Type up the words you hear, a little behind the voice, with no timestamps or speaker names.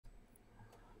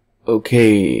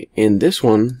Okay, in this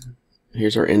one,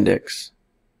 here's our index.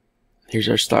 Here's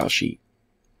our style sheet.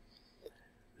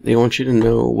 They want you to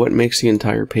know what makes the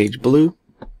entire page blue,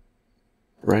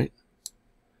 right?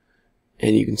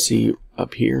 And you can see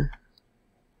up here,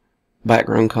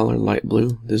 background color light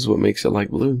blue. This is what makes it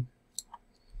light blue.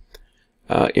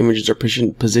 Images are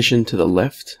positioned to the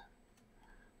left.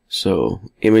 So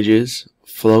images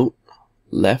float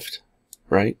left,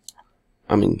 right?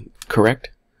 Correct.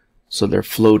 So they're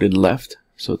floated left.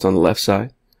 So it's on the left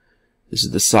side. This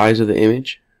is the size of the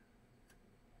image.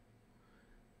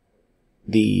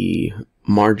 The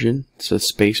margin, so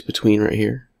space between right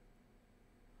here.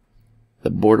 The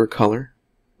border color,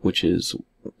 which is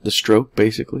the stroke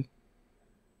basically.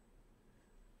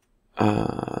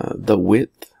 The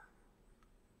width,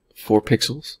 4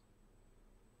 pixels.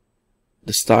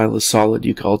 The style is solid.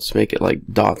 You can also make it like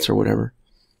dots or whatever.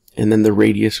 And then the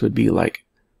radius would be like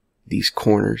these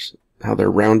corners, how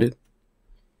they're rounded.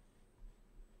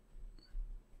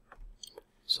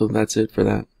 So that's it for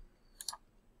that.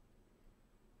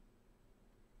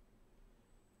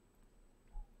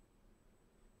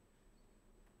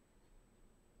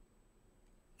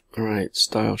 Alright,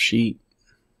 style sheet.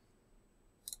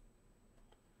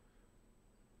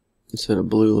 Instead of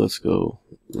blue, let's go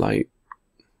light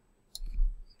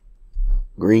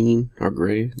green or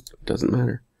gray. It doesn't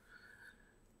matter.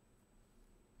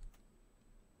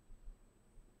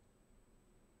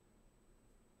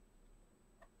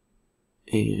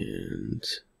 And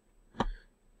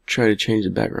try to change the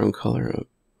background color of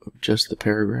just the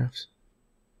paragraphs.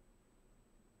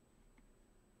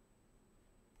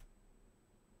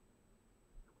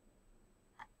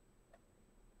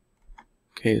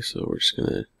 Okay, so we're just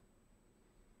gonna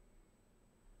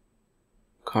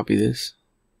copy this,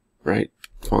 right?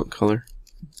 Font color.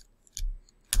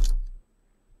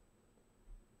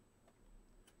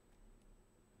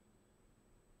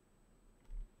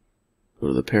 Go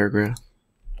to the paragraph.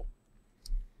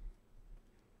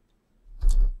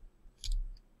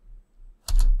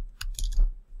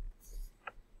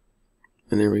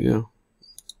 And there we go.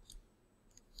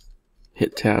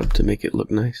 Hit tab to make it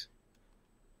look nice.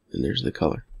 And there's the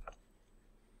color.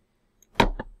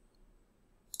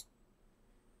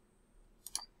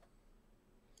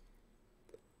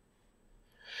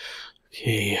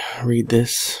 Okay, read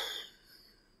this.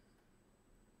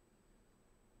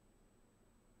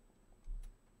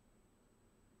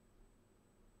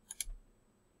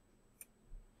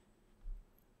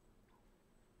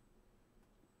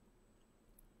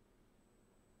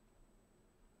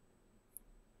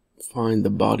 Find the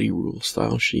body rule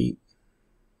style sheet.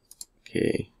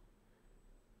 Okay.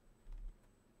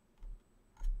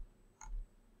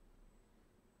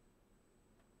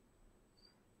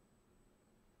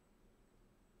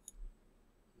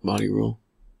 Body rule.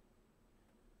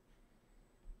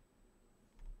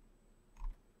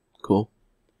 Cool.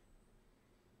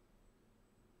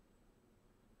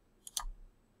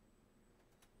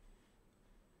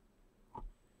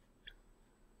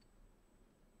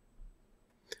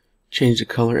 Change the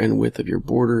color and width of your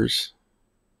borders.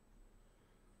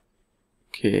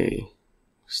 Okay.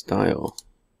 Style.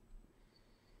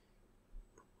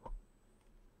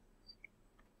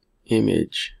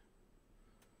 Image.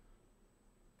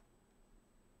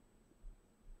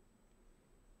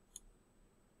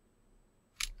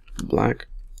 Black.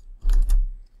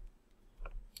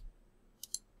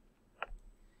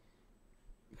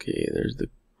 Okay, there's the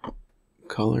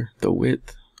color, the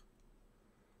width.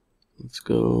 Let's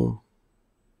go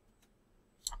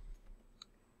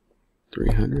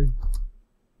 300.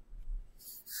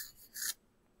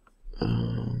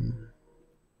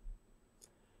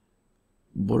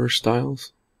 Border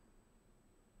styles.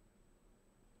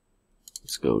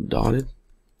 Let's go dotted.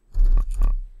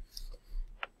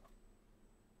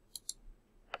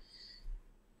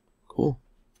 Cool.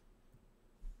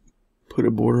 Put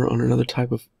a border on another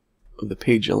type of the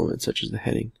page element, such as the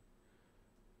heading.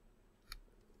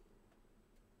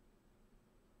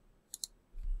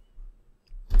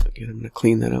 Again, I'm going to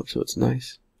clean that up so it's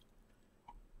nice.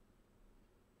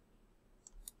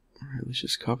 Alright, let's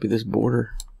just copy this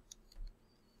border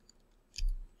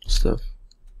stuff.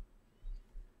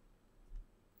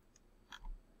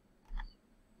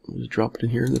 We'll just drop it in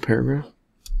here in the paragraph.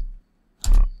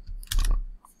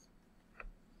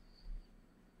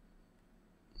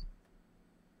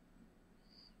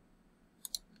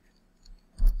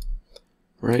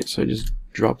 Right, so I just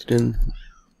dropped it in,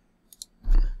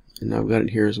 and now I've got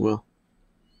it here as well.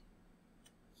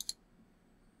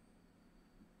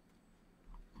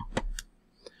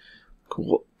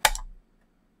 Cool.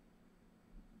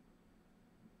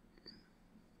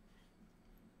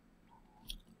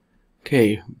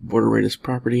 Okay, border radius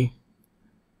property.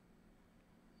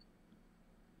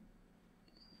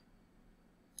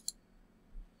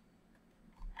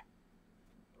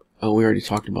 Oh, we already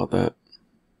talked about that.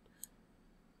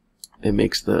 It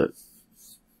makes the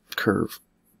curve.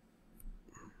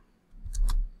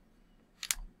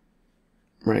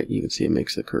 Right, you can see it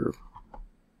makes the curve.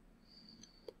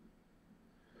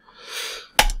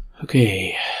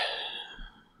 Okay.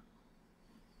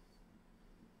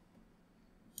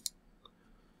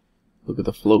 Look at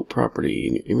the float property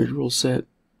in your image rule set.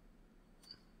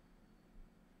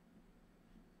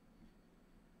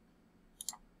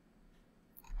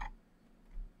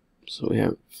 So we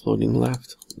have floating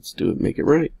left. Let's do it, make it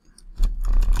right.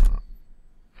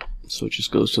 So it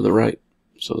just goes to the right.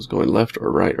 So it's going left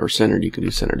or right or centered. You can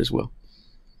do centered as well.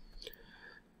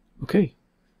 Okay.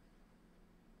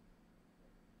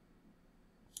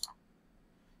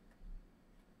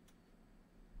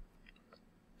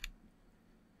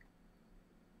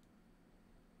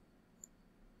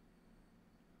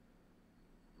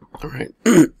 All right.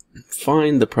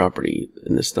 Find the property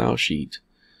in the style sheet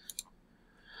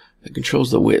that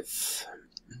controls the width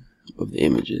of the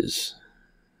images.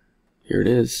 Here it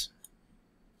is.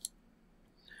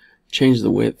 Change the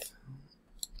width.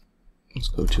 Let's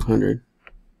go 200.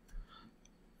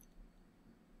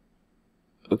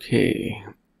 Okay.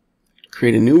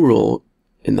 Create a new rule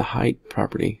in the height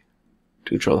property to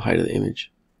control the height of the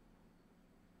image.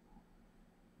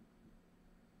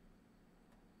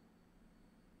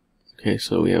 Okay,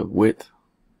 so we have width.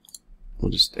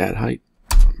 We'll just add height.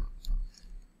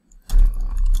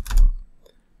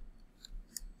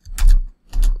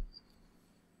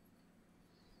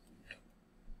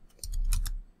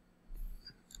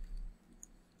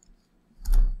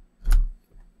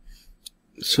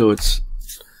 So its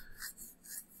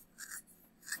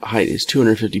height is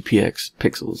 250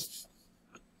 pixels.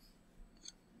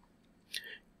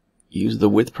 Use the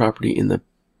width property in the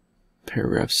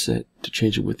paragraph set to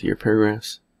change the width of your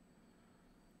paragraphs.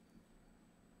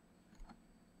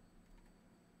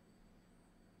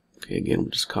 Okay, again, we'll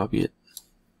just copy it.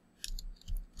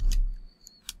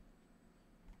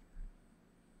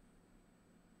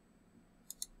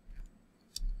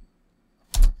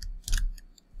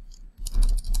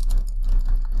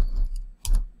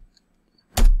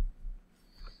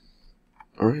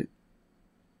 All right.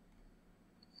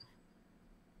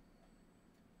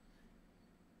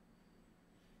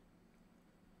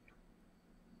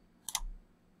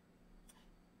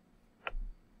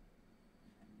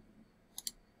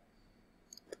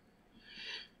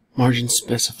 Margin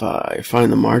specify.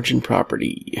 Find the margin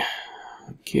property.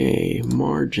 Okay,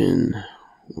 margin.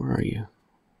 Where are you?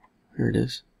 Here it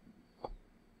is.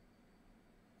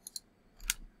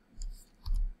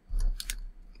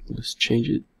 Let's change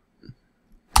it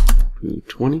to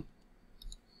 20.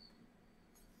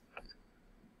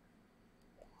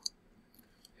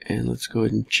 And let's go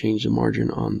ahead and change the margin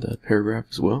on the paragraph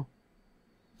as well.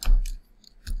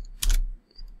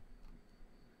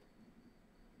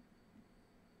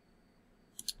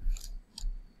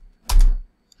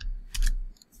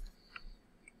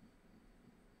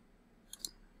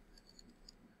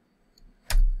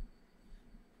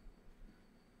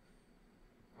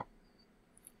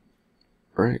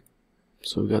 Right,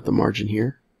 so we've got the margin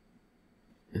here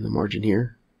and the margin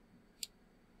here.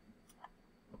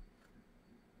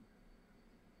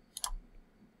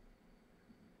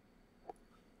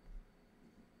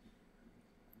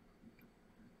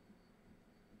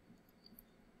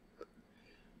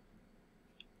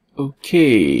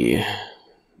 Okay,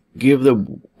 give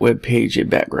the web page a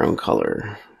background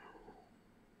color.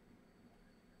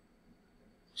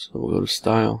 So we'll go to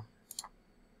Style.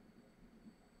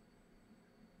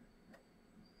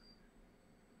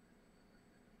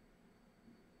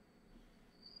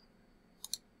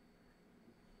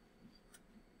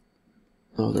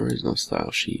 Oh, there is no style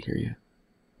sheet here yet.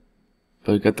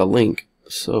 But we've got the link,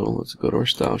 so let's go to our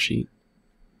style sheet.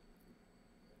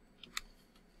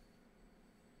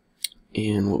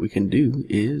 And what we can do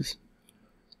is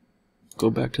go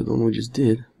back to the one we just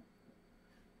did.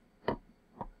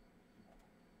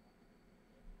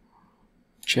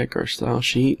 Check our style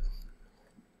sheet.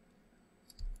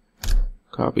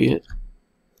 Copy it.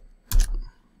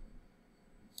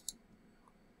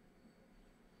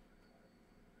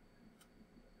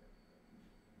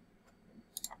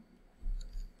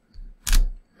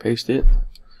 Paste it.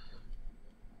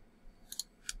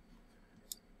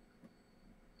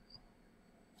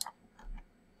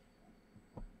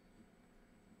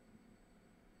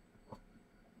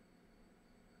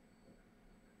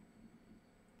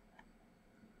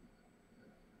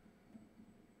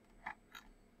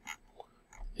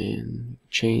 and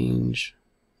change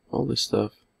all this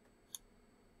stuff.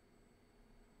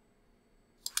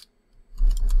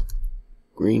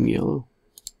 Green, yellow.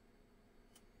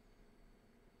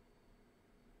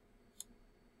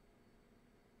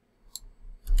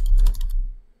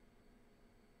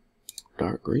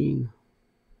 Dark green.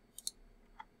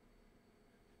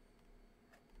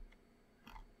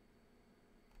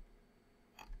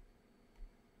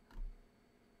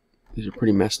 These are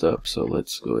pretty messed up, so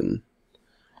let's go ahead and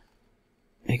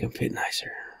make them fit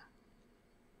nicer.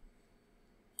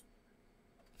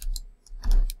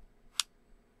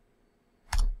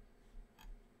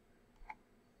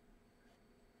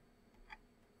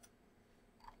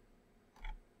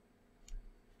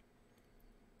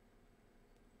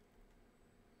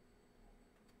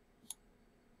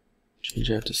 Change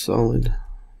that to solid.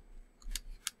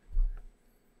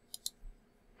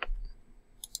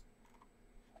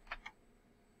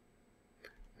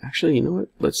 Actually, you know what?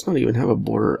 Let's not even have a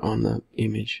border on the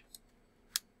image.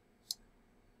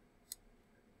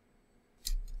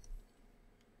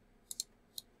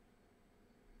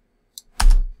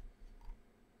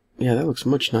 Yeah, that looks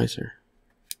much nicer.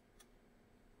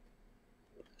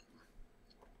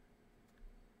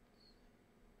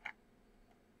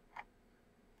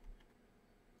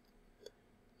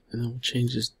 And then we'll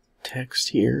change this text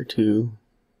here to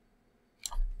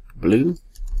blue.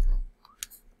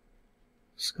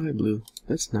 Sky blue.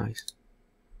 That's nice.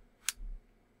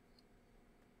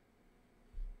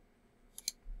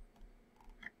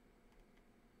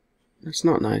 That's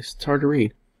not nice. It's hard to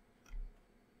read.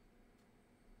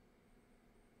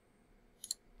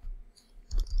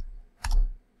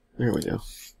 There we go.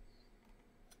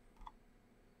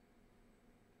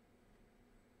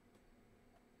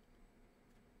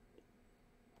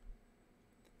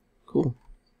 Cool.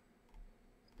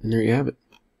 And there you have it.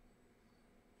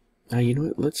 Now, you know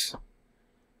what? Let's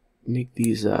make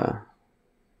these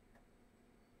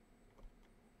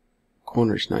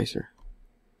corners nicer.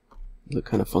 Look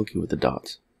kind of funky with the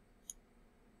dots.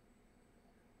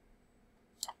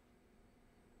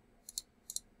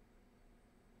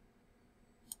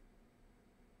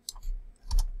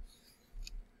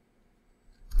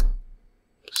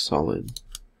 Solid.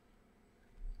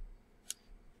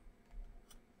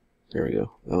 There we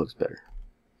go. That looks better.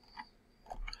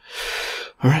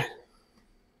 Alright.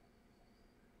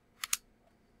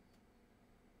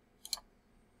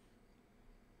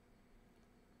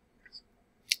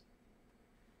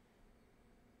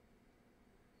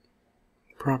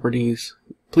 Properties.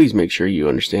 Please make sure you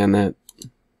understand that.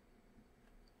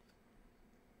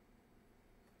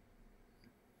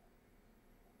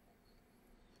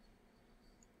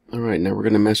 Alright, now we're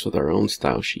going to mess with our own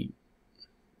style sheet.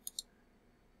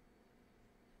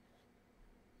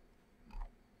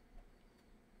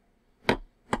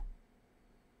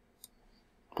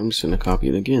 I'm just going to copy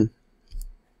it again.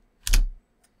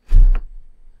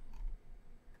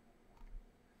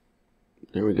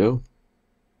 There we go.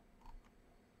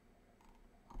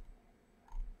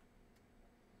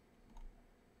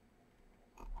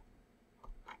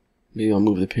 Maybe I'll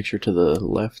move the picture to the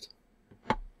left.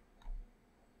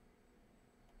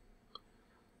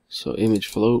 So image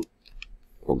float,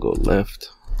 we'll go left.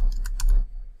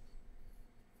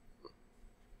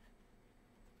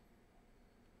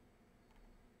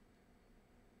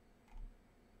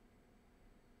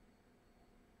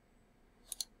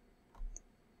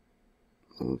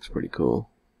 That looks pretty cool.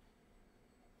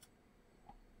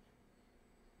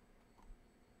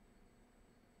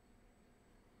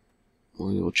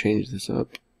 We will change this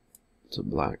up to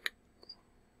black.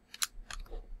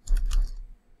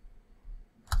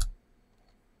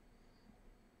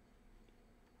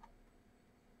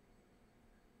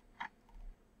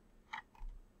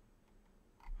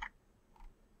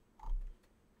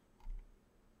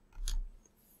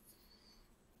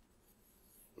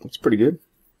 That's pretty good.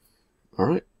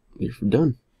 Alright, you're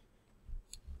done.